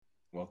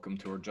Welcome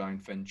to our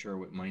joint venture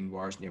with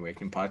Mindwars and the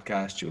Awakening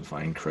Podcast. You'll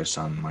find Chris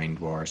on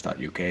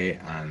mindwars.uk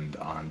and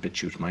on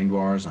BitChute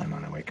Mindwars. I'm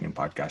on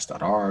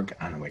awakeningpodcast.org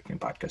and Awakening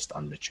Podcast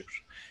on BitChute.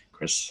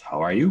 Chris, how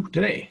are you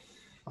today?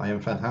 I am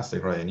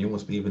fantastic, Ryan. You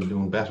must be even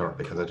doing better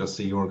because I just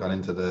see you're got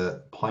into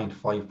the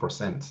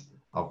 0.5%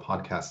 of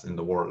podcasts in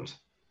the world.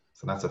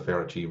 So that's a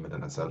fair achievement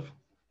in itself.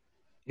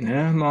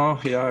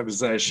 I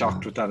was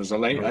shocked with that as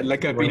well. I've been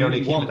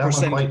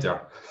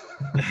 1%.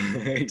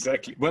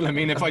 Exactly. Well, I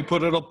mean, if I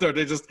put it up there,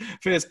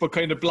 Facebook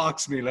kind of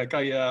blocks me. Like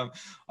I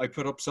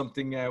put up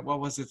something. What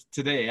was it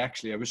today?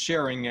 Actually, I was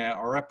sharing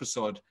our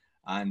episode,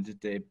 and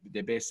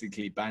they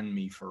basically banned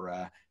me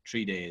for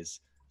 3 days.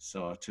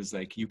 So it was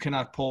like, you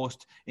cannot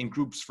post in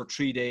groups for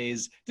 3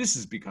 days. This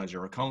is because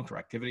your account or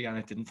activity on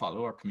it didn't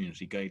follow our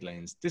community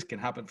guidelines. This can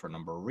happen for a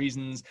number of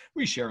reasons.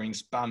 Resharing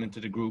spam into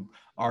the group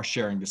or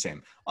sharing the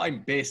same.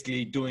 I'm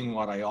basically doing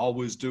what I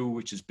always do,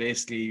 which is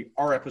basically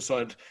our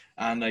episode,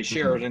 and I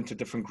share it into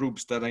different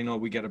groups that I know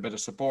we get a bit of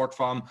support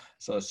from.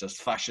 So it's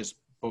just fascist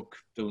book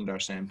doing their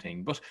same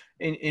thing. But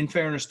in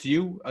fairness to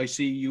you, I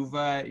see you've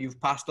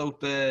passed out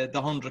the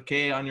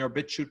 100k on your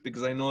BitChute,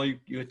 because I know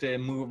you had to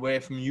move away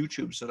from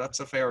YouTube, so that's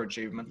a fair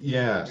achievement.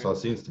 Yeah, so it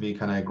seems to be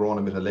kind of growing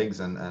a bit of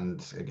legs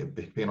and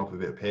picking up a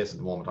bit of pace at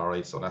the moment. All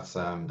right, so that's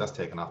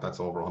taken off.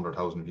 That's over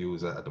 100,000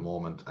 views at the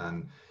moment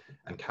and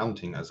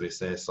counting, as we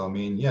say. So I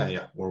mean,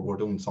 we're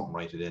doing something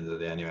right at the end of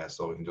the day anyway.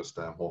 So we can just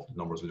hope the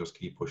numbers will just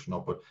keep pushing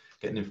up. But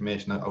getting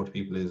information out to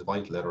people is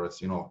vital. Whether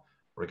it's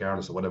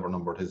regardless of whatever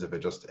number it is, if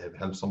it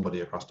helps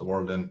somebody across the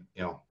world, then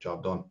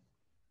job done.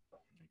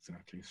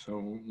 Exactly.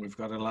 So we've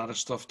got a lot of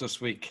stuff this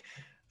week.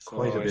 So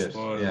quite a bit. A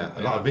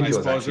lot of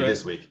videos actually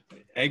this week.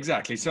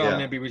 Exactly. So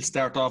maybe we'll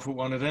start off with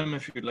one of them,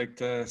 if you'd like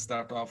to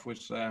start off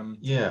with Mike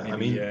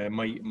Eden.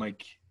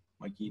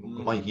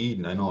 Mike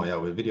Eden, I know,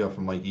 with video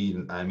from Mike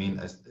Eden. I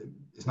mean,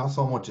 it's not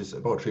so much, it's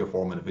about a 3 or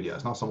 4 minute video.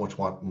 It's not so much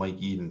what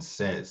Mike Eden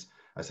says.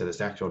 I said it's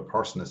the actual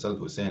person itself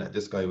who's saying it.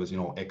 This guy was,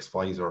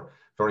 ex-Pfizer,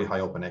 very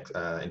high up in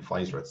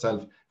Pfizer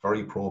itself,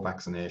 very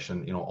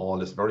pro-vaccination, all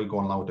this, very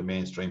going along with the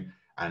mainstream.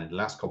 And in the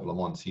last couple of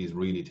months, he's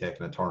really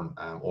taken a turn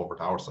over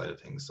to our side of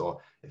things. So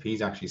if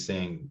he's actually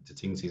saying the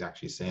things he's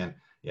actually saying,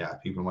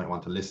 people might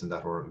want to listen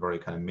that were very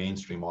kind of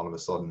mainstream all of a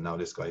sudden. Now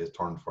this guy has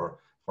turned for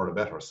the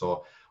better.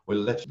 So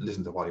we'll let you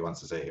listen to what he wants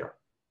to say here.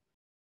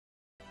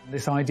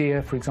 This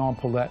idea, for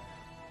example, that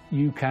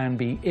you can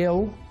be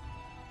ill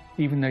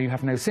even though you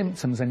have no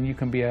symptoms, and you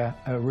can be a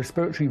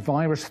respiratory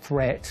virus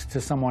threat to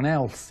someone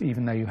else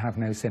even though you have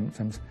no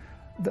symptoms,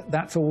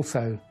 that's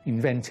also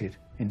invented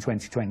in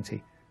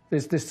 2020.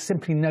 There's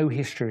simply no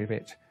history of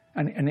it,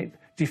 and it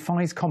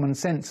defies common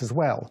sense as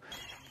well.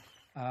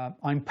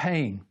 I'm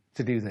paying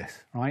to do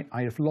this, right?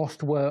 I have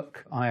lost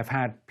work. I have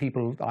had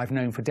people I've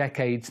known for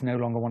decades no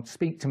longer want to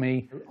speak to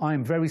me. I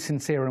am very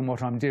sincere in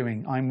what I'm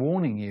doing. I'm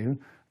warning you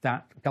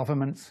that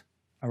governments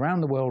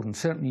around the world, and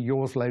certainly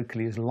yours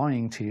locally, is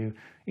lying to you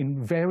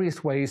in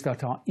various ways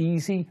that are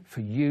easy for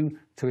you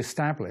to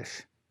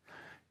establish.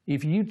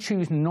 If you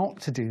choose not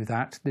to do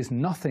that, there's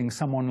nothing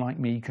someone like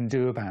me can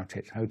do about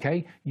it,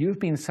 okay? You've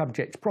been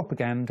subject to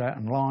propaganda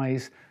and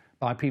lies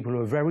by people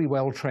who are very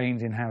well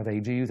trained in how they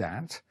do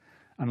that,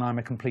 and I'm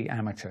a complete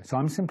amateur. So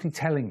I'm simply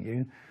telling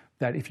you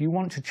that if you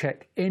want to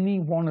check any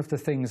one of the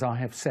things I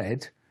have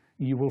said,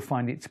 you will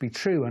find it to be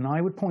true. And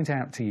I would point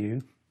out to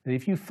you that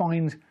if you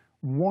find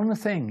one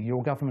thing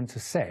your government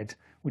has said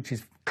which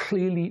is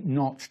clearly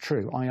not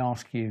true, I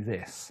ask you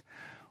this: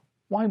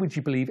 why would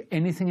you believe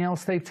anything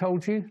else they've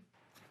told you?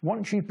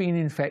 Once you've been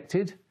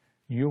infected,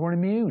 you're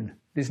immune.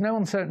 There's no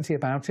uncertainty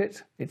about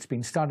it. It's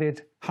been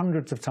studied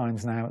hundreds of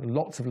times now.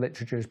 Lots of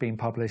literature has been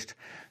published.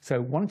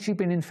 So once you've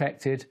been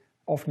infected,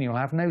 often you'll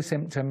have no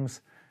symptoms.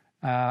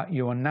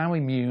 You are now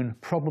immune,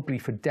 probably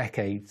for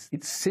decades.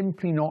 It's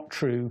simply not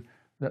true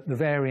that the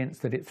variants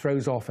that it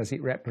throws off as it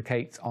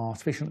replicates are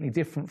sufficiently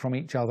different from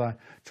each other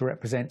to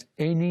represent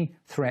any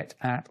threat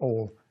at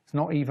all. It's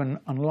not even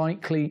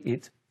unlikely,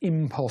 it's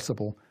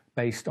impossible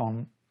based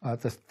on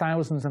the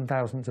thousands and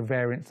thousands of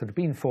variants that have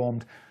been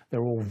formed.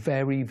 They're all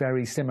very,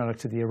 very similar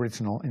to the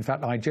original. In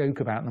fact, I joke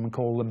about them and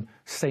call them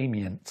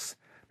samients,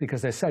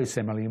 because they're so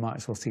similar you might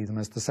as well see them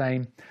as the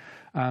same.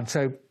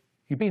 So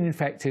you've been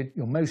infected,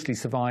 you'll mostly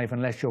survive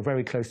unless you're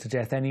very close to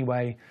death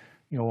anyway.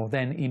 You're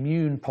then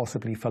immune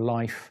possibly for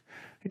life.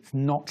 It's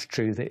not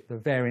true that the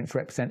variants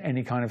represent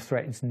any kind of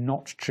threat. It's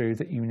not true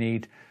that you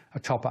need a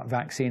top-up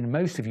vaccine.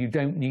 Most of you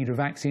don't need a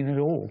vaccine at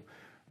all.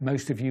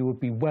 Most of you would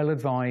be well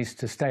advised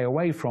to stay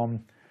away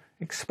from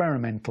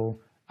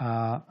experimental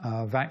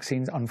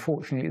vaccines,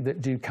 unfortunately,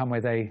 that do come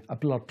with a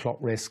blood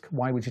clot risk.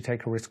 Why would you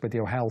take a risk with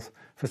your health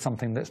for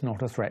something that's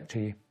not a threat to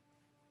you?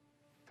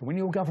 So when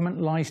your government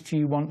lies to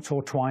you once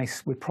or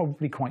twice, we're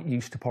probably quite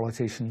used to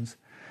politicians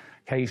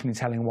occasionally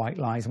telling white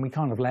lies, and we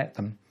kind of let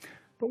them.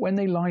 But when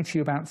they lie to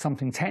you about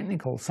something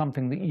technical,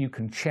 something that you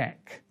can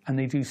check, and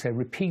they do so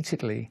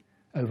repeatedly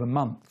over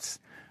months,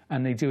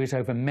 and they do it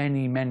over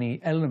many,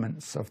 many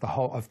elements of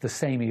the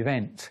same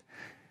event,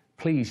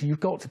 please, you've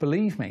got to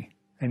believe me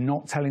in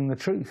not telling the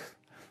truth.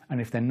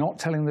 And if they're not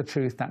telling the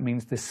truth, that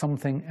means there's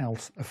something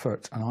else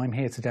afoot. And I'm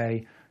here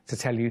today to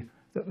tell you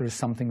that there is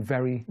something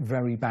very,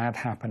 very bad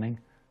happening.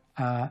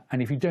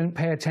 And if you don't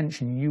pay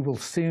attention, you will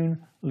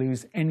soon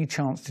lose any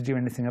chance to do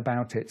anything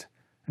about it.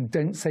 And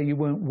don't say you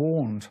weren't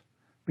warned,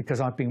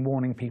 because I've been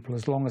warning people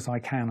as long as I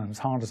can and as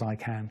hard as I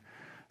can,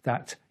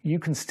 that you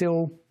can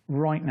still,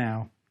 right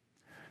now,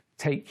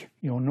 take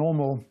your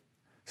normal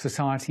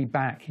society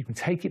back. You can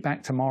take it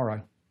back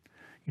tomorrow.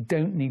 You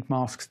don't need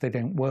masks, they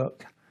don't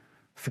work.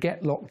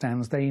 Forget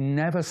lockdowns, they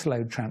never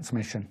slowed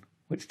transmission,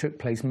 which took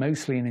place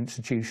mostly in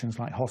institutions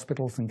like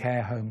hospitals and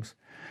care homes.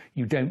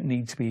 You don't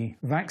need to be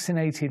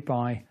vaccinated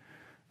by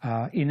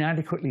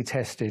inadequately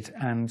tested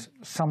and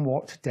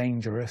somewhat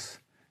dangerous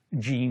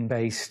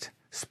gene-based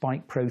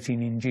spike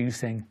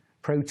protein-inducing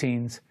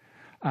proteins,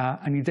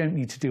 and you don't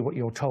need to do what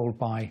you're told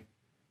by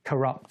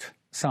corrupt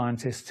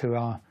scientists who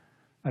are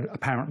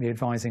apparently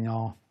advising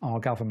our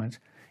government.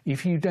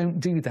 If you don't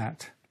do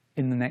that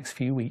in the next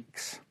few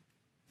weeks,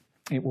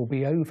 it will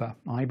be over.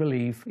 I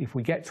believe if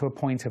we get to a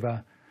point of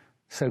a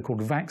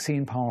so-called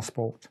vaccine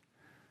passport,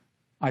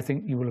 I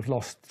think you will have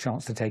lost the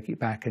chance to take it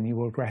back and you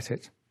will regret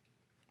it.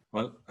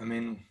 Well, I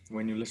mean,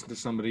 when you listen to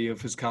somebody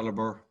of his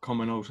caliber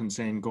coming out and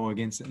saying go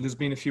against it, and there's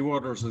been a few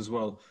others as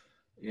well,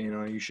 you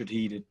know, you should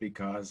heed it,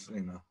 because,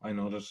 you know, I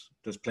know that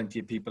there's plenty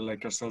of people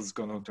like ourselves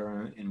going out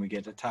there and we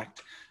get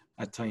attacked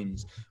at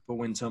times. But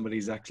when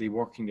somebody's actually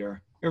working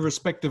there,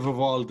 irrespective of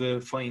all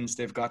the fines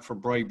they've got for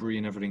bribery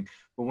and everything,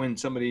 but when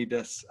somebody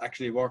that's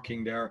actually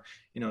working there,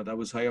 you know, that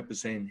was high up is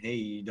saying, hey,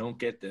 you don't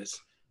get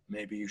this,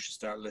 maybe you should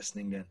start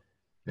listening then.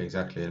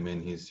 Exactly. I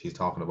mean, he's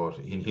talking about,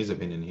 in his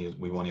opinion,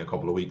 we've only a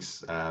couple of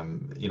weeks.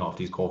 You know, if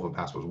these COVID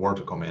passports were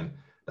to come in,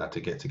 that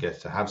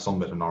to have some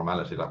bit of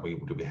normality that we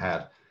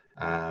had,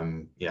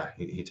 yeah,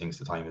 he thinks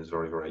the time is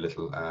very, very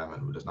little,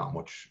 and there's not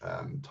much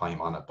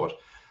time on it. But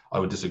I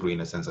would disagree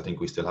in a sense. I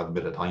think we still have a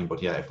bit of time.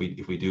 But yeah, if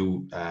we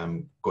do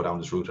go down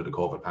this route of the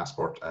COVID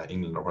passport,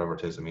 England or wherever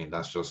it is, I mean,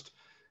 it's just,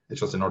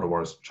 in other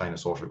words,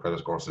 China's social credit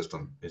score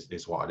system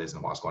is what it is,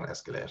 and what's going to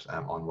escalate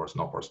onwards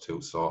and upwards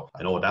too. So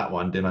I know that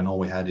one. Then I know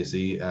we had, you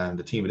see,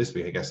 the team of this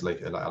week, I guess,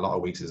 like a lot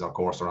of weeks is, of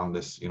course, around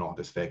this, you know,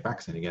 this fake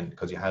vaccine again,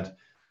 because you had,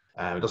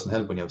 it doesn't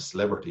help when you have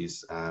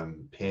celebrities,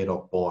 paid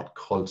up, bought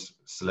cult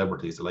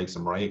celebrities, the likes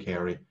of Mariah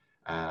Carey.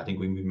 I think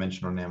we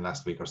mentioned her name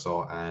last week or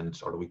so,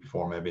 or the week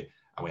before maybe,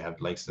 and we have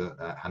likes of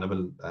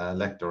Hannibal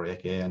Lecter,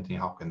 aka Anthony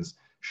Hopkins,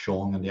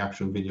 showing in the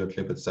actual video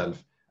clip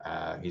itself,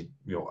 he's,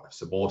 you know,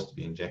 supposed to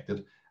be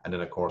injected. And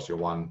then, of course, your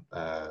one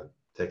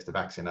takes the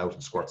vaccine out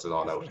and squirts it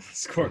all out.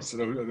 Squirts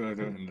it out.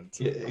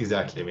 Yeah,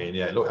 exactly. I mean,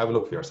 yeah, look, have a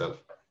look for yourself.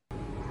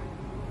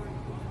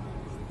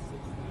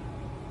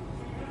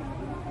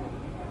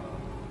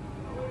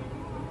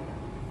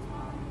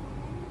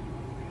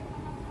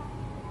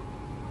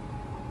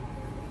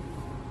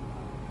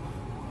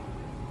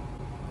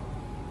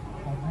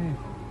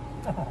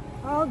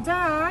 All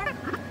done.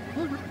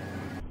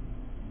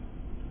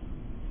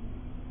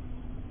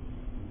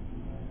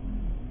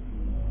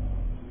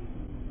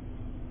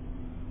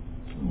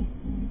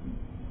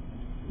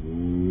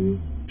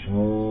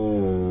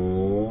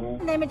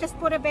 Let me just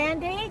put a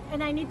band-aid,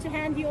 and I need to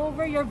hand you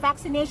over your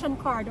vaccination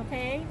card,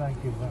 okay?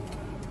 Thank you.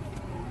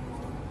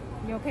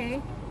 You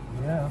okay?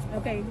 Yeah.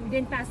 Okay, you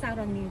didn't pass out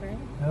on me, right?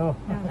 No.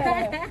 No.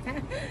 I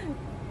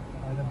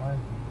don't mind.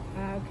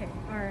 Okay,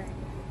 all right.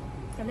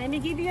 So let me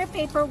give you your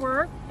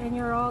paperwork, and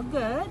you're all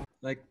good.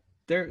 Like,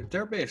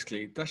 they're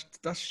basically,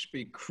 that should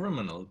be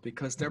criminal,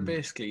 because they're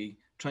basically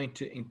trying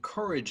to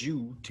encourage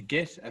you to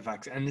get a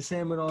vaccine. And the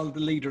same with all the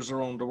leaders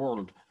around the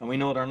world. And we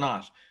know they're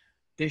not.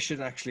 They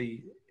should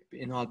actually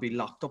all be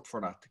locked up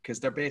for that, because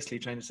they're basically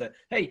trying to say,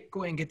 hey,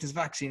 go and get this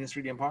vaccine, it's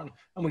really important.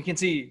 And we can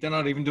see they're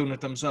not even doing it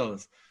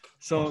themselves.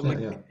 So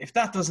if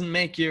that doesn't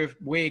make you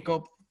wake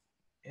up,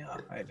 yeah,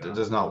 I don't know.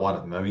 There's not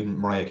one. I mean,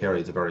 Mariah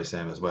Carey is the very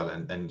same as well,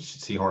 and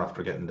see her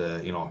after getting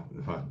the, you know,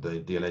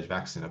 the alleged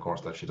vaccine, of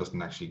course, that she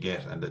doesn't actually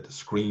get, and the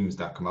screams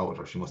that come out of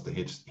her, she must have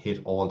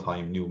hit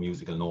all-time new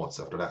musical notes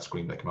after that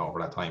scream that came out over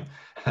that time.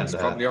 And it's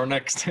probably our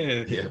next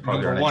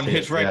number one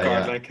hit record.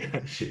 Yeah.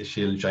 Like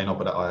she'll join up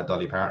with a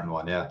Dolly Parton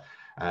one, yeah.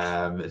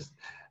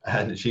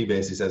 And she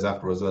basically says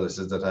afterwards, well, it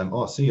says that,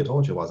 oh, see, I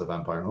told you it was a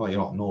vampire. Oh, you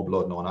know, no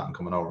blood, no nothing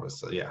coming over us.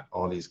 So, yeah,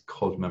 all these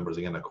cult members,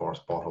 again, of course,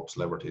 bought up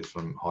celebrities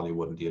from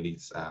Hollywood and the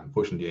elites,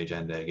 pushing the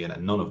agenda again,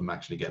 and none of them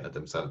actually getting it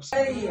themselves.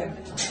 Hey,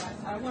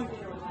 I want you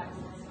to relax.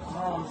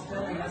 Oh, I'm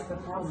still, that's the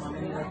problem. I'm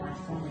in like my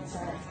phone and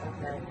sex,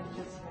 okay?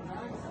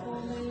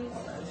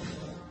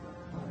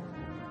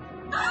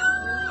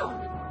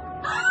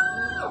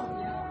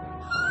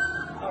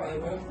 All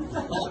right,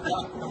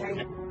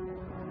 well.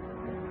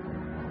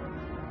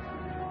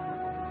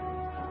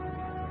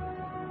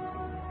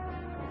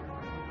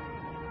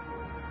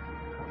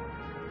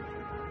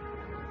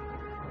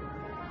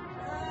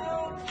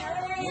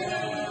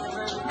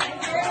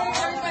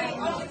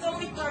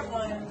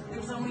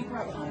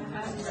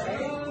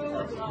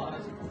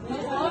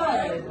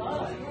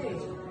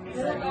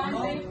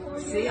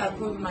 See, I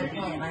proved my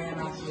point. I am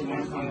actually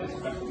vaccinated.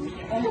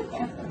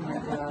 Oh my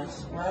gosh.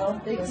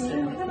 Well,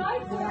 listen, we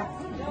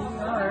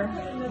are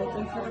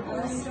hoping for the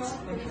best,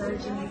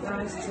 encouraging you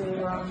guys to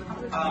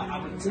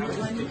do it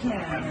when you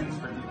can, and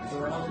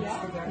we're all this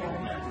together,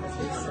 as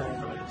they say.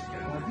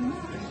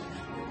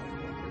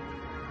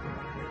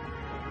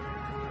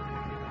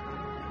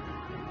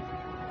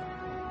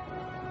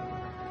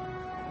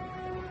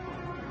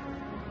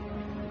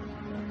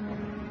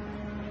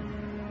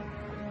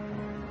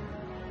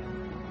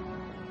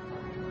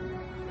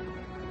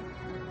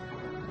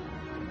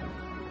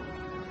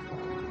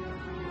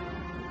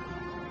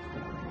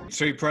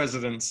 Three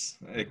presidents,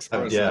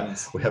 ex-presidents. Yeah,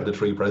 we have the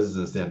three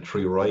presidents then,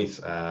 three right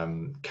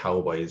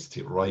cowboys,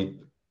 right.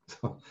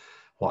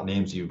 What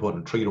names do you put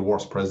in? Three of the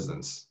worst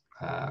presidents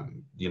the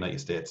United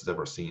States has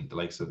ever seen, the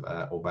likes of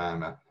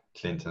Obama,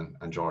 Clinton,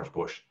 and George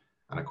Bush.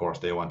 And of course,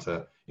 they want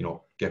to,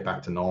 get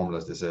back to normal,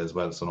 as they say as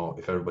well. So no,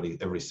 if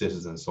every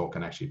citizen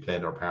can actually play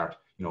their part,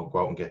 go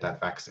out and get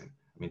that vaccine.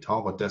 I mean,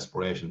 talk about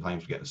desperation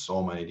times. We're getting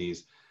so many of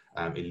these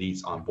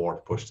elites on board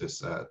to push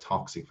this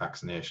toxic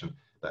vaccination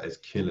that is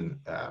killing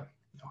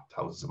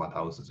thousands upon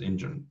thousands,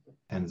 injuring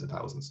tens of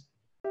thousands.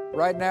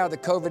 Right now, the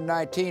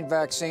COVID-19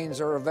 vaccines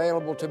are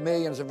available to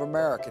millions of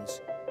Americans,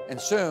 and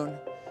soon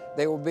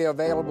they will be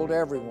available to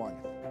everyone.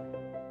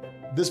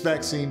 This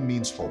vaccine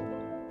means hope.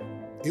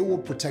 It will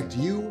protect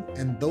you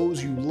and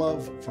those you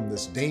love from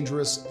this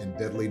dangerous and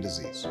deadly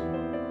disease.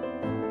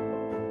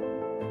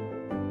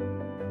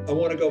 I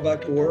want to go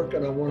back to work,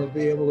 and I want to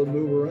be able to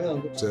move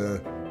around.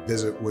 To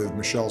visit with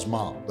Michelle's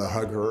mom, to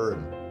hug her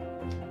and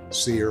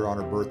see her on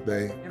her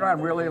birthday. You know what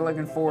I'm really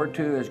looking forward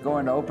to is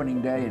going to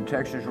opening day in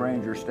Texas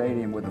Ranger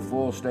Stadium with a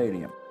full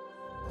stadium.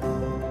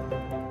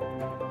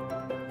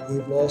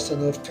 We've lost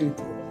enough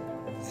people,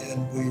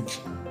 and we've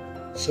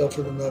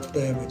suffered enough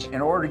damage.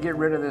 In order to get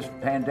rid of this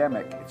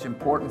pandemic, it's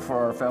important for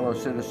our fellow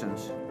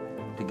citizens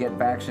to get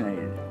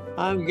vaccinated.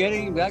 I'm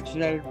getting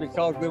vaccinated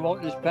because we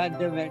want this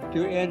pandemic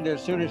to end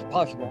as soon as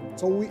possible.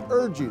 So we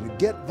urge you to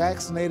get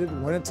vaccinated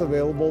when it's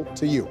available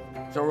to you.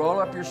 So roll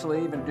up your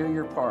sleeve and do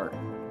your part.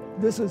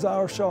 This is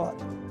our shot.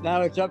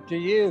 Now it's up to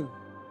you.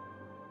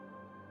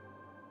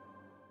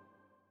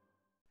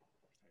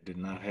 I did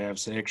not have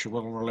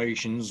sexual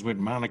relations with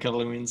Monica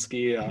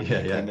Lewinsky.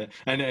 Yeah.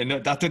 And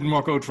that didn't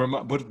work out for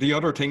him. But the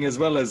other thing as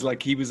well is,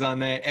 like, he was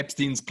on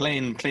Epstein's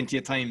plane plenty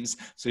of times.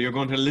 So you're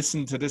going to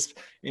listen to this,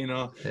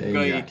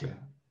 Exactly. guy.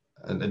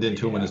 And then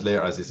 2 minutes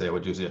later, as you say,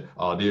 what you say,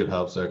 I did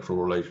have sexual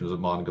relations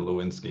with Monica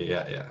Lewinsky.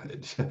 Yeah.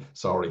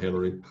 Sorry,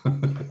 Hillary.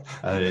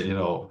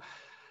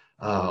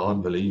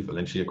 Unbelievable.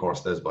 And she, of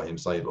course, stays by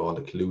his side with all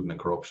the colluding and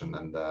corruption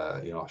and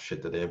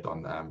shit that they've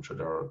done through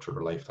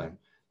their lifetime.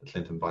 The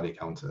Clinton body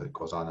count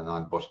goes on and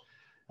on. But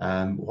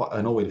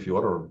I know we have a few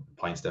other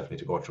points definitely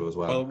to go through as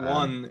well. Well,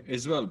 one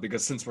as well,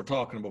 because since we're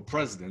talking about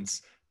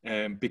presidents,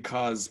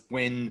 because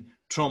when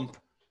Trump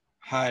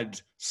had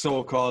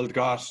so-called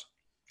got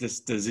this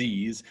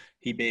disease,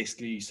 he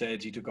basically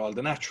said he took all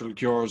the natural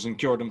cures and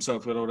cured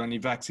himself without any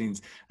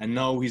vaccines. And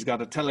now he's got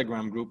a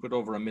Telegram group with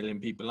over 1 million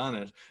people on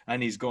it.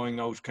 And he's going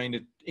out kind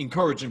of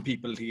encouraging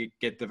people to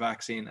get the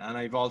vaccine. And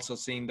I've also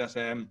seen that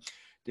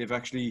they've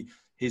actually,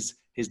 his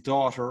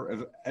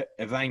daughter,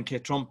 Ivanka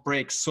Trump,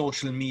 breaks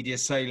social media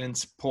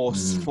silence,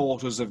 posts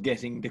photos of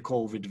getting the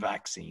COVID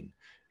vaccine.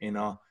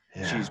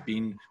 She's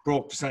been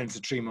broke the silence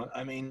of 3 months.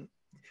 I mean,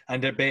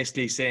 and they're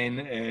basically saying,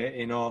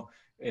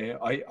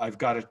 I've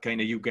got it, kind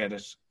of, you get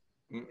it.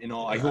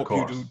 I hope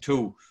you do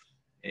too.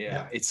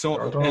 Yeah, it's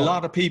so, a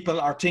lot of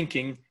people are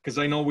thinking, because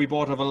I know we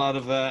both have a lot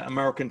of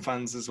American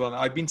fans as well.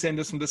 I've been saying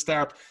this from the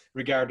start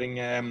regarding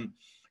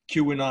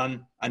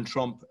QAnon and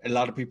Trump. A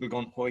lot of people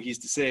going, oh, he's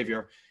the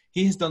savior.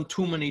 He has done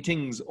too many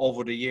things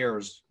over the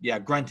years. Yeah,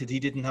 granted, he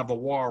didn't have a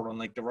war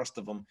unlike the rest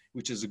of them,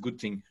 which is a good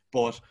thing.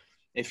 But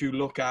if you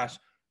look at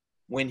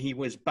when he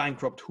was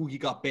bankrupt, who he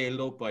got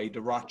bailed out by,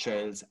 the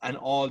Rothschilds, and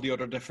all the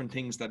other different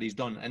things that he's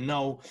done. And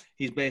now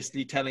he's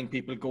basically telling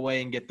people, go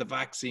away and get the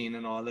vaccine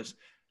and all this.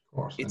 Of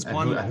course. It's and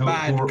one who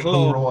bad club.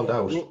 Who rolled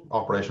out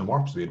Operation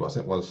Warp Speed,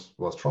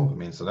 was Trump. I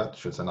mean, so that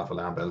should send off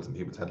alarm bells in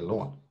people's head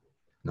alone.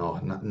 No,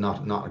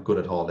 not good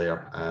at all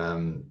there.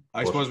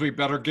 I suppose we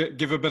better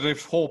give a bit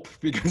of hope,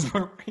 because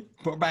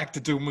we're back to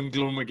doom and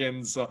gloom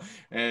again. So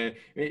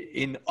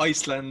in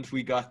Iceland,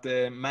 we got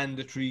the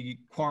mandatory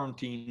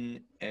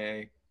quarantine,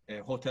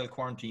 hotel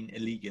quarantine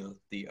illegal.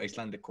 The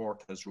Icelandic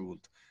court has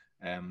ruled.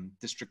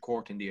 District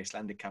Court in the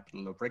Icelandic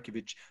capital of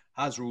Reykjavik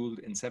has ruled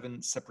in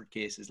 7 separate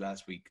cases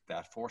last week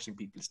that forcing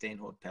people to stay in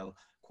hotel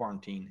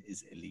quarantine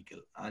is illegal.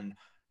 And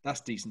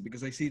that's decent,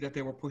 because I see that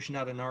they were pushing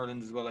that in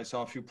Ireland as well. I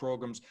saw a few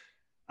programs,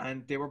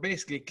 and they were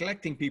basically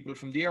collecting people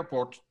from the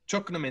airport,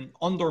 chucking them in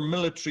under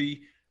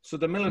military. So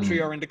the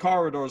military are in the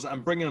corridors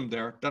and bringing them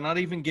there. They're not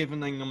even giving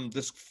them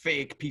this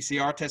fake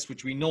PCR test,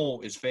 which we know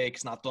is fake.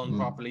 It's not done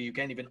properly. You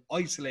can't even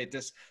isolate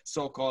this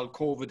so-called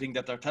COVID thing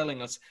that they're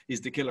telling us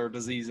is the killer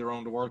disease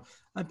around the world.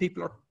 And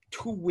people are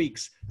 2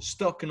 weeks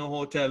stuck in a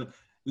hotel,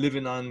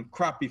 living on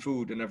crappy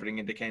food and everything,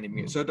 and they can't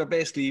even. So they're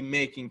basically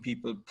making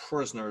people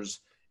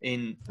prisoners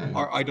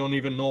or I don't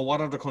even know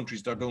what other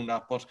countries they're doing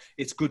that, but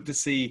it's good to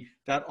see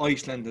that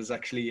Iceland has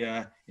actually,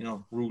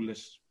 ruled it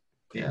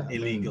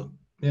illegal.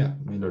 I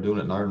mean, they're doing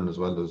it in Ireland as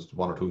well. There's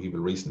one or two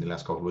people recently,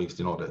 last couple of weeks,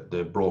 that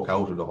they broke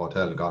out of the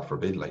hotel, God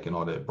forbid,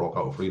 they broke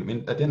out of freedom. I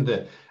mean, at the end of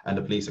the day, and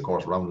the police, of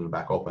course, rounded them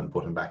back up and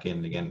put them back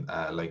in again,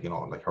 like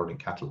herding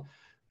cattle.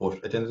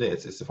 But at the end of the day,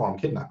 it's a form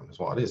of kidnapping, is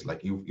what it is.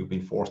 Like, you've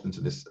been forced into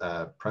this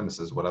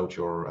premises without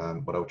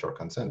your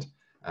consent.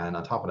 And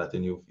on top of that,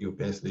 then you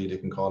basically, they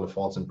can call it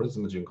false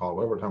imprisonment, you can call it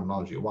whatever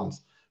terminology you want,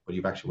 but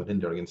you've actually went in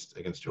there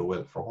against your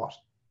will. For what?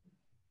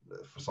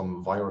 For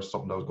some virus,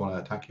 something that was going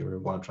to attack you or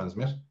going to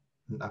transmit?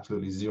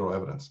 Absolutely zero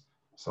evidence.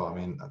 So, I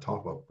mean, I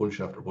talk about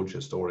bullshit after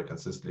bullshit story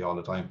consistently all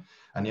the time.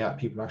 And yeah,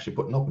 people are actually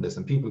putting up with this,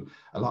 and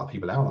a lot of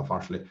people are,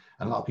 unfortunately,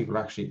 and a lot of people are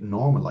actually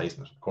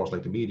normalizing it. Of course,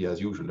 like the media, as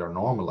usual, they're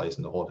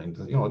normalizing the whole thing.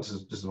 This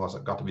is what's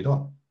got to be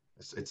done.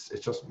 It's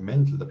just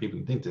mental that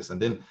people think this.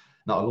 And then,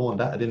 not alone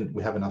that, then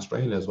we have in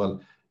Australia as well,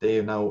 they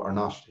now are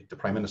not, the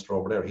Prime Minister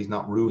over there, he's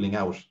not ruling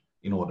out,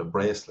 the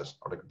bracelet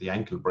or the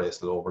ankle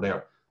bracelet over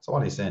there. So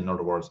what he's saying, in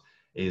other words,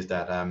 is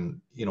that,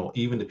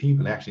 even the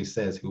people actually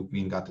says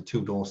who've got the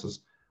 2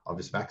 doses of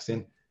this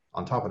vaccine,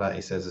 on top of that,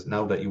 he says, is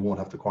now that you won't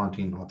have to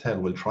quarantine in the hotel,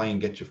 we'll try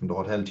and get you from the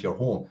hotel to your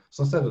home.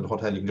 So instead of the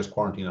hotel, you can just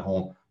quarantine at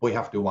home. But you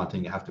have to do one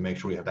thing, you have to make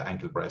sure you have the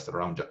ankle bracelet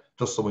around you,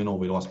 just so we know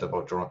we don't step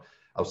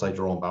outside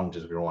your own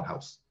boundaries of your own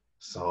house.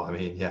 So, I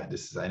mean, yeah,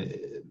 this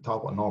is,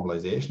 talk about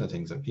normalization of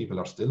things, and people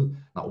are still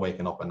not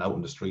waking up and out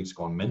in the streets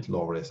going mental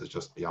over this. It's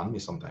just beyond me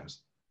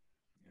sometimes.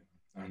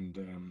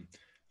 And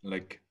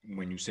like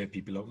when you say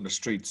people out in the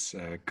streets,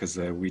 because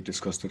we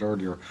discussed it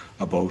earlier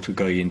about a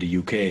guy in the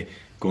UK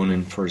going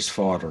in for his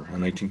father,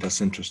 and I think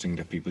that's interesting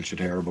that people should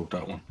hear about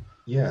that one.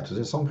 Yeah, so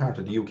there's some part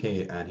of the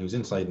UK, and he was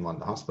inside in one of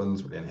the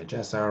hospitals where the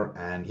NHS are,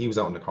 and he was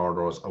out in the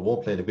corridors. I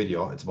won't play the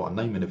video. It's about a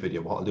 9-minute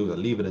video. What I'll do is I'll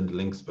leave it in the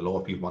links below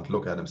if people want to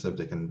look at him, so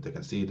they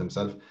can see it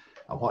themselves.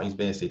 And what he's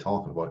basically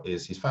talking about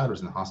is his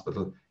father's in the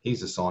hospital.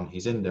 He's the son.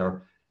 He's in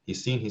there.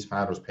 He's seen his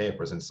father's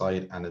papers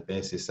inside, and it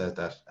basically says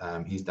that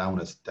he's down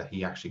as that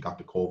he actually got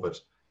the COVID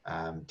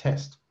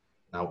test.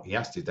 Now, he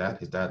asked his dad.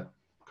 His dad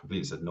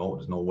completely said, no,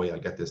 there's no way I'll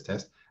get this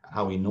test. And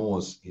how he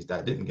knows his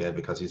dad didn't get it,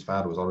 because his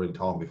father was already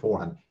told him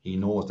beforehand. He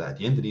knows that at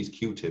the end of these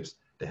Q-tips,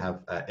 they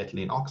have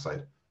ethylene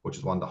oxide, which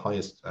is one of the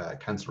highest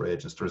cancer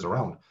agents there is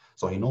around.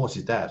 So he knows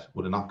his dad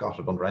would have not got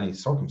it under any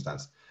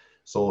circumstance.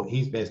 So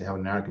he's basically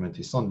having an argument.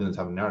 His son didn't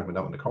have an argument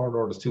out in the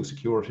corridor. There's 2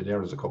 security there.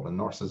 There's a couple of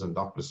nurses and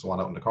doctors, so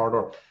on, out in the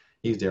corridor.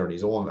 He's there on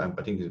his own, and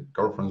I think his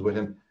girlfriend's with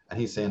him. And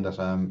he's saying that,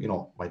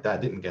 my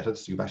dad didn't get it,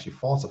 so you've actually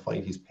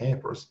falsified his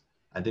papers.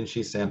 And then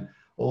she's saying,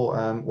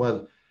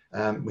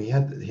 he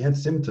had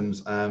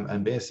symptoms,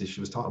 and basically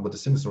she was talking about the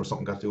symptoms or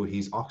something got to do with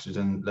his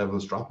oxygen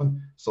levels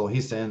dropping. So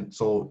he's saying,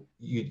 so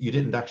you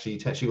didn't actually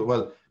test. She goes,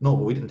 well, no,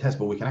 but we didn't test,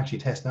 but we can actually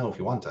test now if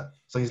you want to.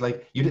 So he's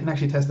like, you didn't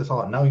actually test at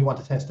all. Now you want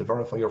to test to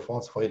verify your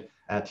falsified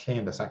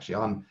claim that's actually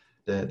on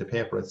the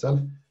paper itself.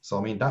 So,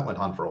 I mean, that went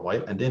on for a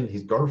while. And then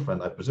his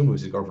girlfriend, I presume it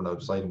was his girlfriend, that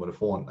was beside him with a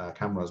phone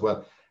camera as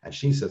well. And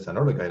she said to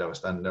another guy that was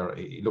standing there,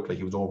 he looked like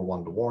he was over one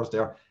of the wards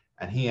there.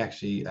 And he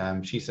actually,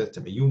 she said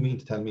to me, you mean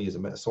to tell me as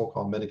a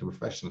so-called medical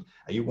professional,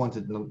 are you want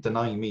to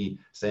deny me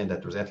saying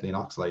that there's ethylene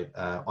oxide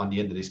on the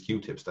end of these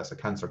Q-tips, that's a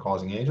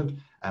cancer-causing agent?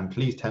 And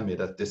please tell me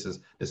that this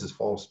is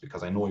false,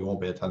 because I know you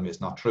won't be able to tell me it's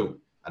not true.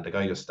 And the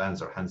guy just stands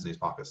there, hands in his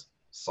pockets,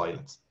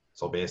 silence.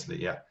 So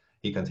basically, yeah,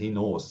 he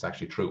knows it's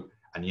actually true.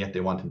 And yet they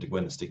want him to go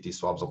in and stick these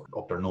swabs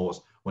up their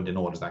nose when they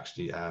know there's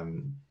actually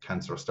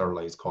cancer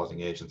sterilized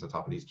causing agents on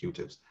top of these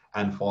Q-tips,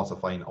 and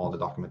falsifying all the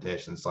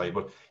documentation inside.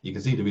 But you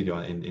can see the video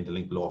in the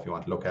link below if you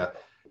want to look at.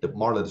 The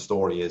moral of the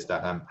story is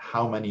that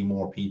how many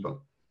more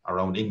people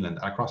around England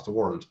and across the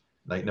world,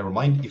 like, never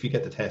mind if you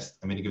get the test,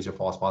 I mean, it gives you a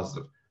false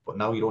positive, but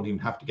now you don't even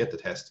have to get the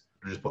test.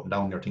 They're just putting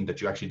down your thing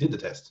that you actually did the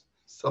test.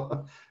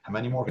 So how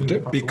many more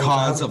people?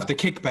 Because of the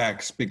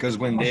kickbacks, because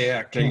when they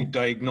actually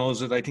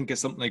diagnose it, I think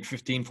it's something like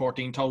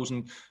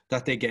 14,000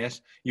 that they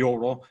get,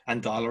 euro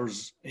and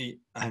dollars.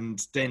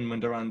 And then when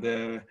they're on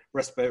the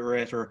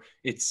respirator,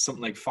 it's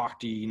something like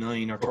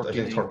 49 or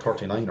 39.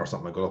 39 or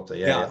something, go up to,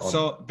 yeah.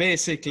 So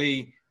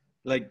basically,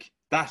 like,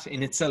 that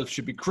in itself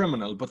should be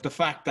criminal. But the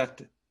fact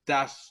that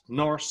that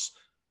nurse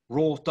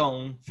wrote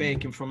down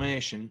fake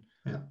information,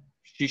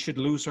 she should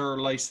lose her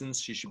license.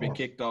 She should be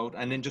kicked out,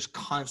 and then just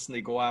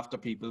constantly go after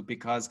people,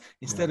 because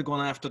instead of going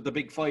after the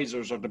big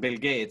Pfizers or the Bill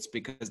Gates,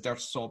 because they're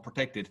so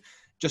protected,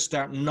 just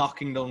start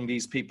knocking down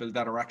these people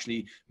that are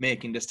actually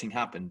making this thing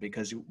happen.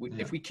 Because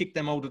if we kick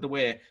them out of the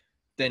way,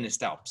 then it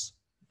stops.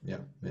 Yeah,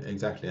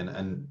 exactly.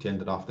 And to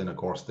end it off, then of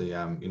course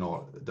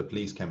the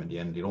police came in the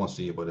end. You don't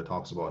see it, but it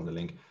talks about in the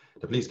link.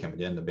 The police came in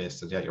the end and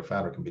basically says, yeah, your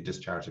father can be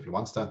discharged if he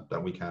wants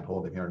that we can't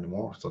hold him here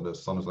anymore. So the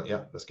son was like,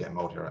 yeah, let's get him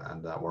out here,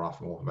 and we're off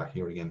and won't be back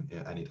here again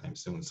anytime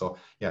soon. So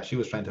yeah, she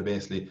was trying to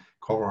basically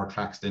cover her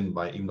tracks then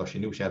by, even though she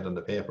knew she had it on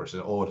the paper, she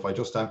said, oh, if I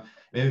just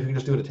maybe we can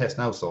just do the test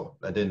now, so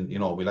and then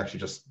we'll actually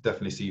just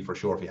definitely see for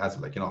sure if he has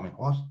it. Like, I mean,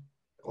 what?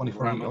 Only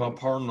for ram it up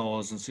her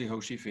nose and see how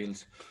she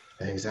feels.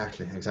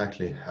 Exactly.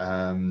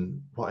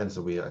 What else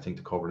did we, I think,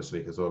 to cover this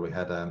week as well? We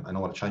had I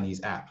know, a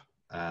Chinese app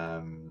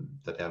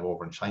that they have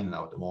over in China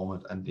now at the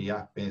moment. And the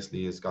app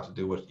basically has got to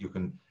do with, you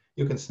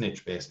can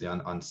snitch basically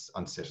on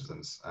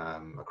citizens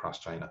across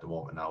China at the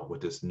moment now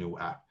with this new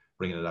app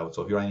bringing it out.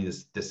 So if you're any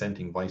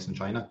dissenting voice in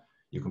China,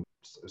 you can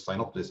sign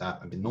up to this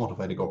app and be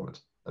notified the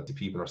government that the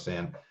people are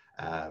saying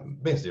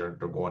basically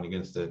they're going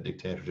against the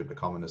dictatorship, the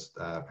communist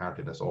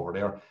party that's over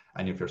there.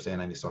 And if you're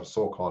saying any sort of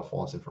so-called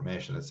false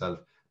information itself,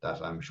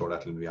 that I'm sure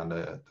that will be on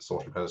the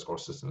social credit score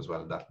system as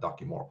well, that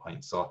dock you more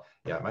points. So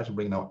yeah, imagine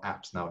bringing out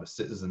apps now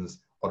that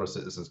other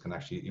citizens can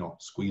actually,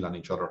 squeal on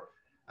each other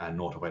and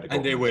notify the government.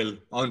 And they will,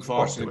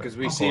 unfortunately, because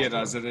we see it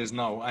as it is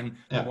now. And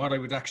yeah. What I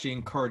would actually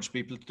encourage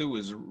people to do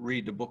is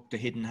read the book, The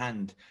Hidden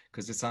Hand,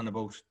 because it's on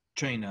about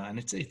China, and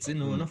it's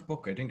enough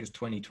book. I think it's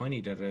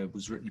 2020 that it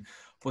was written,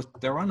 but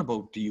they're on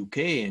about the UK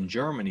and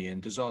Germany,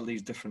 and there's all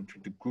these different,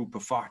 the group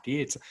of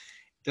 48.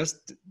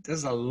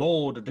 There's a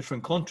load of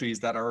different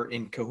countries that are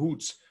in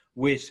cahoots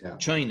with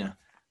China.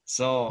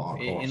 So,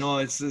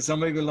 it's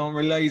some people don't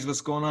realize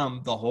what's going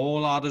on. The whole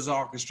lot is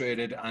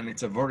orchestrated, and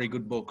it's a very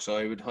good book. So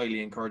I would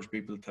highly encourage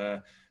people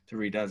to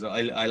read that. So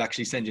I'll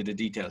actually send you the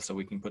details so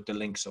we can put the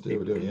links up.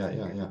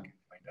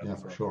 Yeah,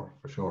 for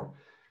sure.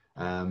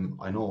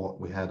 I know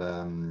we had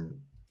on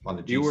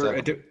the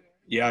G7.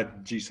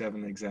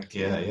 G7,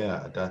 exactly.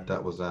 Yeah.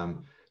 That was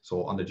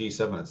so on the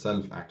G7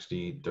 itself,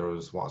 actually,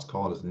 there's what's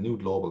called as a new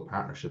global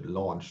partnership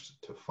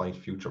launched to fight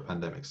future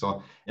pandemics.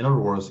 So in other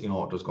words,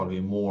 there's going to be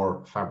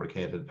more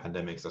fabricated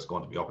pandemics that's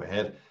going to be up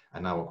ahead.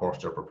 And now, of course,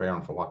 they're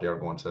preparing for what they're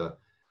going to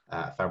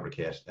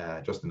fabricate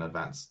just in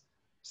advance.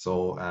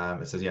 So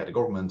it says, the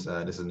government,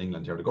 this is in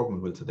England here, the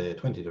government will today,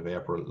 20th of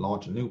April,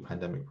 launch a new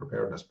pandemic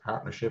preparedness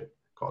partnership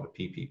called a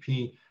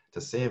PPP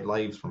to save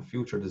lives from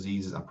future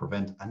diseases and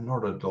prevent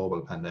another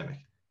global pandemic.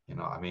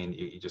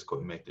 You just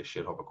couldn't make this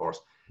shit up, of course.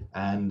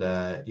 And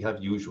you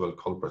have usual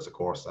culprits, of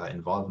course,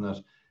 involved in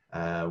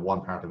it.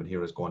 One part of it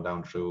here is going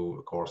down through,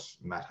 of course,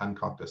 Matt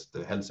Hancock,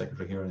 the health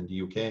secretary here in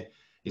the UK.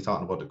 He's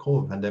talking about the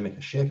COVID pandemic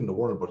has shaken the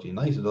world, but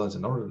united us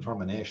in our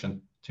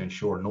determination to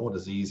ensure no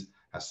disease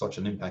has such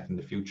an impact in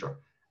the future.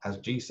 As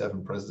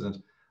G7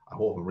 president, I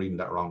hope I'm reading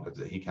that wrong, but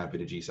he can't be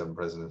the G7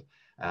 president.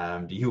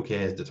 The UK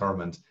is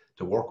determined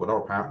to work with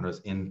our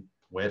partners in,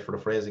 wait for the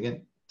phrase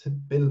again, to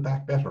build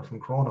back better from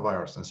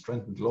coronavirus and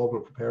strengthen global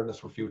preparedness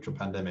for future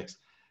pandemics.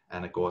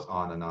 And it goes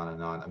on and on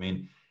and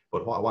on.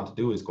 But what I want to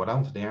do is go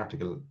down to the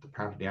article, the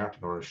part of the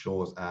article that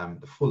shows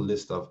the full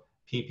list of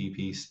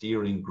PPP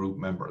steering group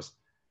members.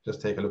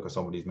 Just take a look at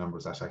some of these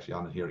members that's actually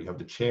on it here. You have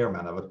the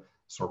chairman of it,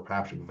 Sir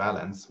Patrick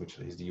Vallance, which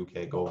is the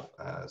UK Gov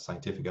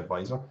scientific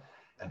advisor.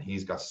 And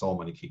he's got so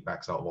many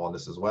kickbacks out of all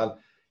this as well.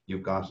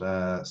 You've got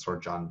Sir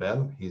John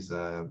Bell. He's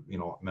a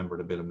member of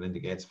the Bill and Melinda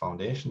Gates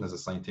Foundation as a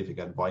scientific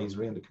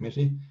advisory in the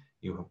committee.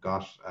 You have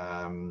got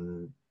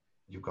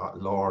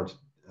Lord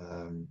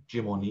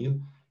Jim O'Neill.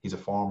 He's a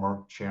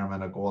former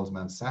chairman of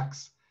Goldman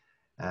Sachs.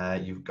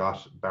 You've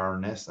got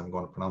Baroness, I'm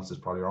going to pronounce this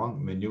probably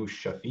wrong, Minouche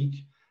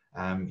Shafiq.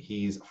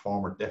 He's a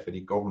former deputy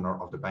governor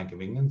of the Bank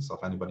of England. So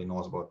if anybody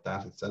knows about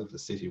that itself, the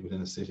city within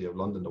the city of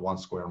London, the 1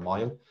 square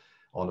mile,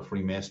 all the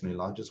Freemasonry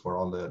lodges where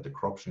all the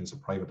corruption is a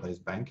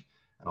privatized bank.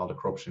 And all the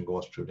corruption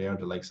goes through there,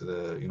 the likes of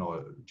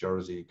the,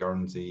 Jersey,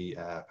 Guernsey,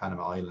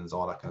 Panama Islands,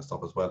 all that kind of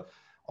stuff as well.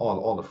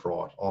 All the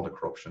fraud, all the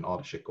corruption, all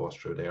the shit goes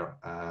through there.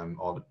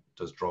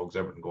 There's drugs,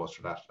 everything goes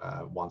through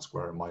that 1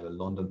 square mile of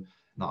London.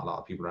 Not a lot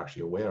of people are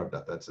actually aware of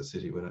that. That's a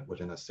city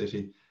within a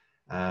city.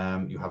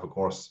 You have, of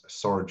course,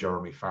 Sir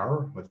Jeremy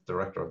Farrer, with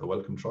director of the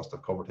Wellcome Trust.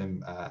 I've covered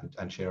him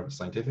and chair of the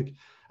scientific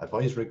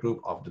advisory group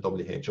of the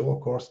WHO,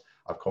 of course.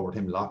 I've covered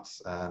him lots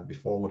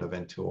before with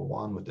Event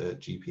 201 with the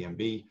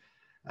GPMB.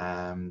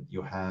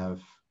 You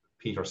have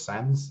Peter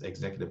Sands,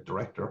 executive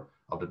director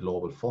of the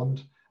Global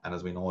Fund. And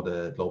as we know,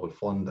 the Global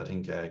Fund, I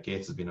think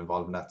Gates has been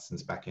involved in that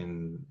since back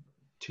in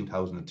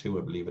 2002,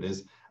 I believe it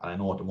is. And I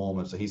know at the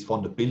moment, so he's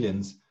funded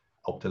billions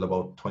up till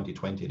about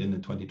 2020. And then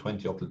in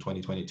 2020 up till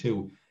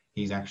 2022,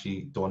 he's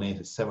actually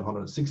donated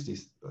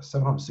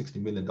 $760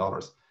 million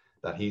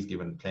that he's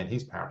given, playing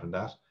his part in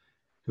that.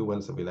 Who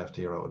else have we left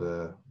here out of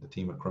the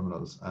team of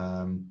criminals?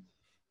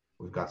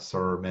 We've got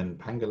Sir Men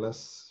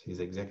Pangalis. He's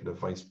Executive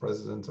Vice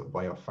President of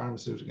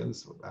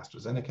Biopharmaceuticals with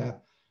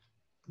AstraZeneca.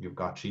 You've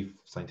got Chief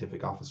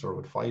Scientific Officer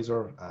with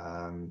Pfizer.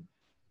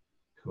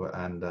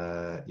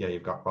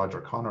 You've got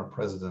Roger Connor,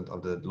 President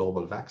of the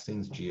Global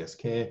Vaccines,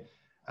 GSK.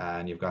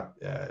 And you've got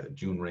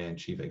June Rain,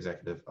 Chief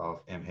Executive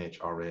of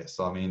MHRA.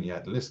 So,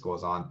 the list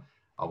goes on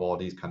of all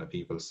these kind of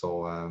people.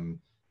 So,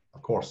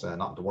 of course,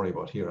 nothing to worry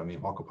about here.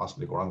 What could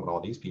possibly go wrong with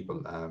all these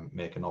people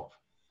making up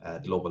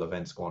global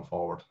events going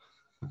forward?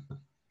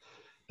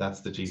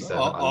 That's the G7.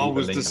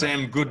 Always the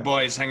same good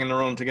boys hanging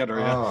around together.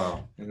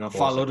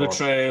 Follow the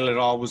trail. It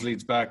always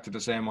leads back to the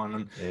same one.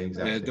 And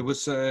exactly. There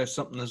was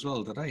something as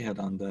well that I had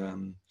on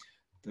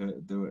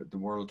the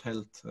World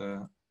Health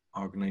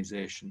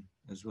Organization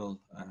as well.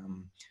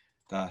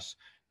 That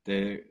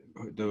the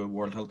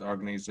World Health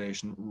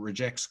Organization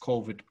rejects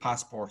COVID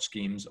passport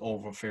schemes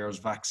over fears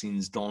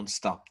vaccines don't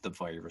stop the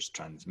virus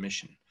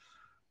transmission.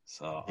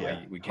 So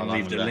we can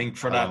leave the link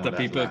for that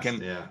people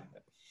can.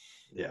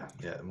 Yeah,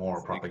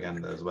 more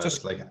propaganda as well. Just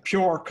it's like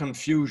pure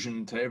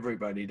confusion to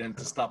everybody, then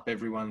to stop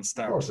everyone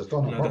start. Of course, it's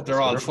done on purpose, that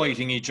they're all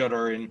fighting each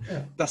other, and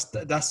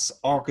that's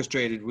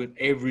orchestrated with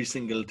every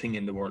single thing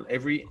in the world.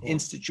 Every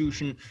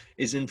institution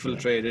is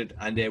infiltrated,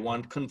 and they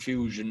want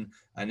confusion,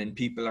 and then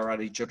people are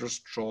at each other's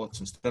throats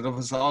instead of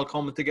us all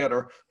coming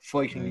together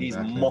fighting these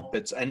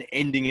muppets and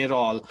ending it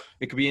all.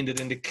 It could be ended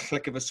in the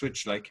click of a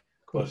switch, like.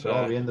 But it'll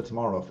all be ended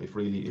tomorrow if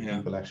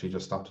people actually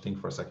just stop to think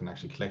for a second,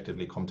 actually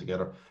collectively come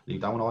together, leave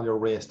down all your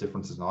race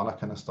differences and all that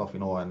kind of stuff,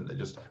 and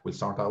we'll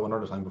start that one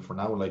another time. But for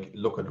now, like,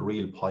 look at the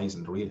real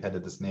poison, the real head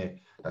of the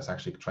snake that's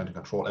actually trying to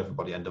control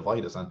everybody and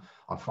divide us. And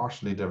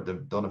unfortunately,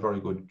 they've done a very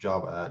good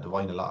job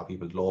dividing a lot of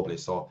people globally.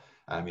 So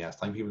it's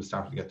time people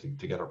start to get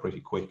together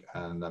pretty quick.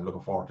 And I'm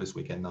looking forward to this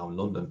weekend now in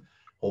London.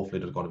 Hopefully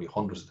there's going to be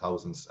hundreds of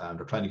thousands.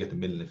 They're trying to get the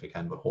million if they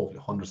can, but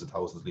hopefully hundreds of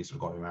thousands at least are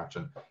going to be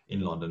marching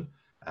in London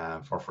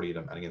for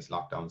freedom and against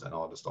lockdowns and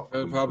all the stuff.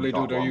 They'll probably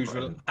do their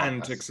usual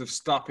antics of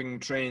stopping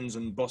trains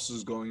and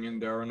buses going in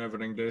there and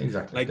everything.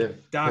 Exactly.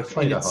 That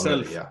in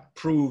itself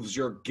proves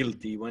you're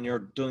guilty when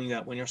you're doing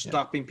that, when you're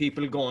stopping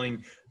people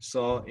going.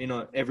 So,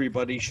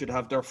 everybody should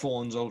have their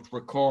phones out,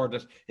 record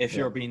it if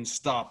you're being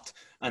stopped,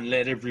 and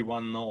let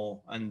everyone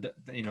know. And,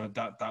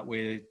 that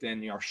way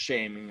then you're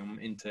shaming them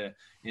into,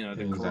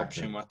 the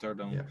corruption, what they're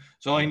doing. Yeah.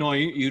 So I know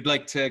you'd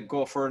like to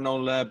go for an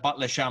old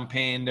bottle of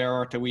champagne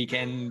there at the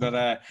weekend,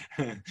 but...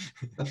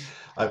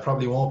 I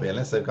probably won't be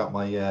unless I've got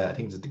my, I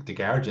think the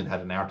Guardian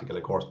had an article,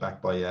 of course,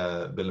 backed by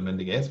Bill and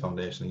Melinda Gates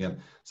Foundation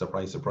again.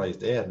 Surprise, surprise,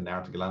 they had an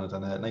article on it,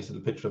 and a nice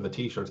little picture of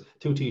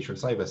two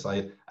t-shirts side by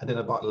side, and then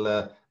a bottle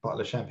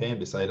of champagne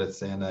beside it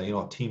saying,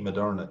 Team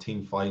Moderna,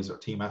 Team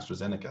Pfizer, Team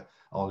AstraZeneca,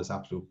 all this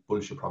absolute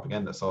bullshit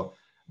propaganda. So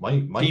my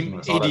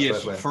team idiot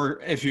for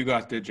if you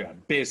got the job.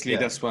 Basically,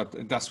 that's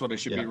what it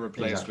should be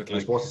replaced with. They're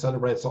supposed to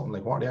celebrate something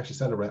like what are they actually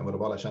celebrating with a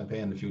bottle of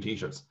champagne and a few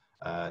t-shirts?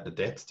 The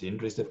deaths, the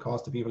injuries they've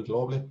caused to people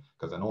globally,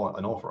 because I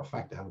know for a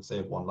fact they haven't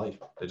saved one life.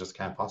 They just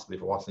can't possibly,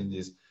 for what's in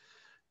these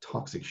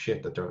toxic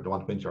shit that they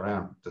want to put into your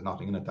arm. There's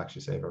nothing in it to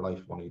actually save your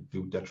life, only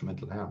do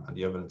detrimental harm, and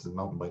the evidence is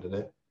mounting by the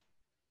day.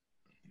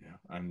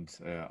 Yeah,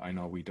 and I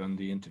know we done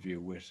the interview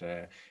with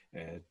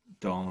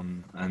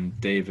Dawn and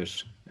David.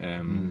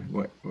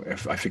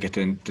 If I forget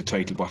the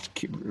title, what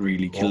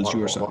really kills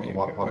you or something.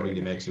 What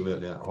really makes you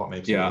ill? Yeah, what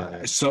makes you ill?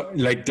 Yeah. So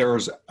like,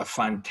 there's a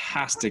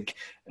fantastic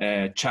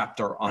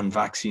chapter on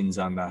vaccines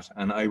on that,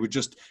 and I would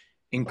just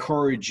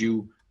encourage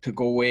you to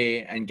go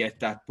away and get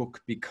that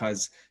book,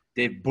 because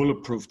they've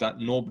bulletproofed that.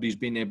 Nobody's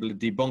been able to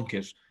debunk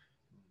it,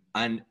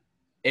 and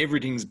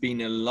everything's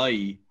been a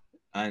lie.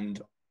 And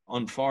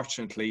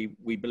unfortunately,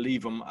 we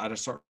believe them at a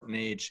certain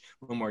age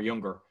when we're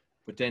younger.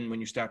 But then when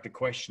you start to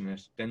question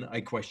it, then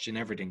I question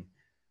everything.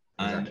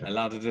 And a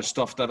lot of the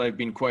stuff that I've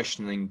been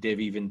questioning, they've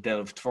even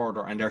delved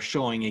further, and they're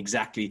showing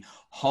exactly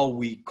how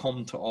we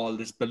come to all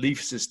these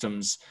belief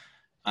systems.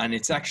 And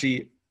it's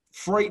actually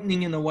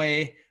frightening in a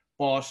way,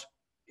 but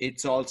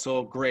it's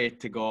also great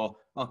to go,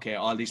 okay,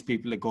 all these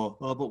people that go,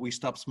 oh, but we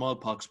stopped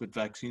smallpox with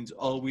vaccines.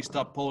 Oh, we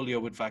stopped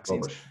polio with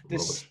vaccines.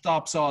 Rubbish.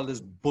 Stops all this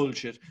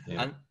bullshit.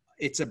 Yeah. And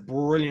it's a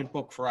brilliant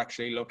book for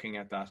actually looking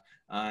at that.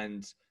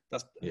 And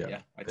that's, I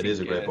think it is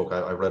a great book.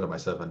 I've read it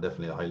myself, and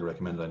definitely I highly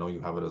recommend it. I know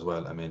you have it as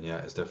well. I mean,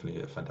 it's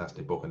definitely a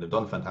fantastic book, and they've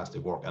done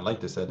fantastic work. And like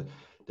they said,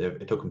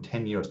 it took them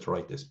 10 years to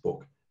write this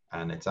book,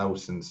 and it's out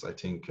since, I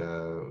think,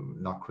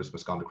 not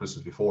Christmas, gone to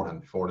Christmas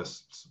beforehand, before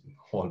this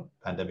whole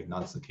pandemic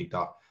nonsense kicked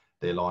off.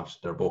 They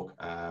launched their book.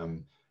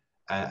 And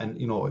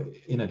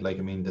in it, like,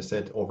 I mean, they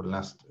said over the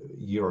last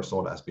year or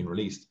so that has been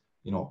released,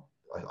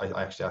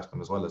 I actually asked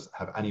them as well as,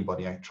 have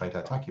anybody tried to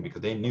attack you?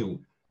 Because they knew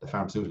the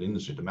pharmaceutical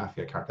industry, the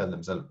mafia cartel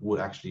themselves, would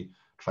actually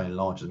try and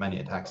launch as many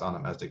attacks on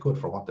them as they could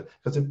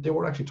because they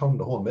were actually turning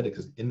the whole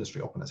medical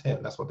industry up on its head.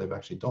 And that's what they've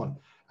actually done.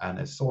 And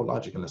it's so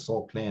logical and it's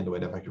so plain the way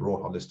they've actually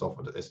wrote all this stuff.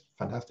 It's a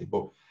fantastic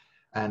book.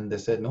 And they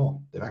said,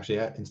 no, they've actually,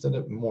 instead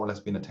of more or less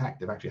being attacked,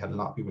 they've actually had a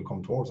lot of people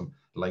come towards them,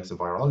 the likes of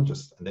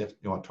virologists, and they've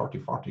 30,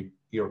 40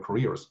 year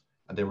careers.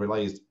 And they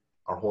realized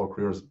our whole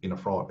career has been a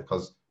fraud,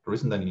 because there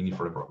isn't any need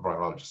for a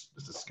virologist.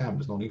 It's a scam.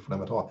 There's no need for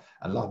them at all.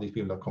 And a lot of these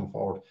people have come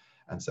forward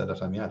and said that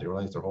they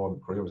realized their whole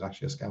career was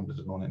actually a scam.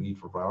 There's no need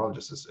for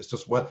virologists. It's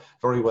just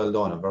very well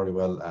done, and very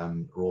well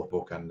wrote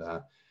book and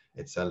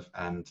itself.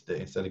 And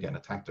instead of getting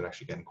attacked, they're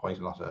actually getting quite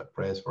a lot of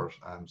praise for it.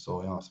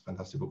 So it's a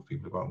fantastic book for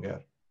people to go out and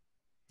get.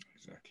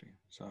 Exactly.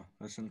 So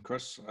listen,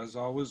 Chris, as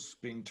always,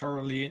 been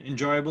thoroughly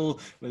enjoyable.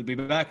 We'll be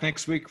back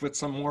next week with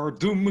some more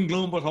doom and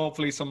gloom, but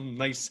hopefully some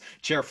nice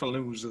cheerful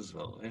news as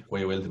well. Yeah?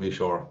 We will, to be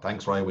sure.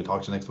 Thanks, Ryan. We'll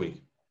talk to you next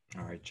week.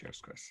 All right,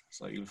 cheers, Chris.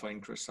 So you'll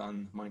find Chris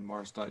on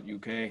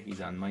mindwars.uk. He's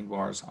on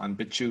Mindwars on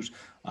BitChute.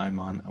 I'm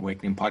on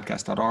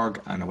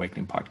awakeningpodcast.org and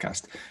Awakening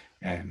Podcast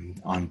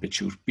on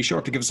BitChute. Be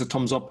sure to give us a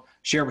thumbs up,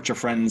 share with your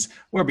friends.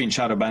 We're being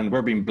shadow banned,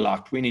 we're being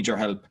blocked. We need your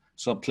help.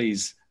 So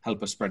please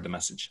help us spread the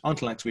message.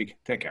 Until next week,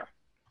 take care.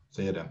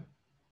 See you then.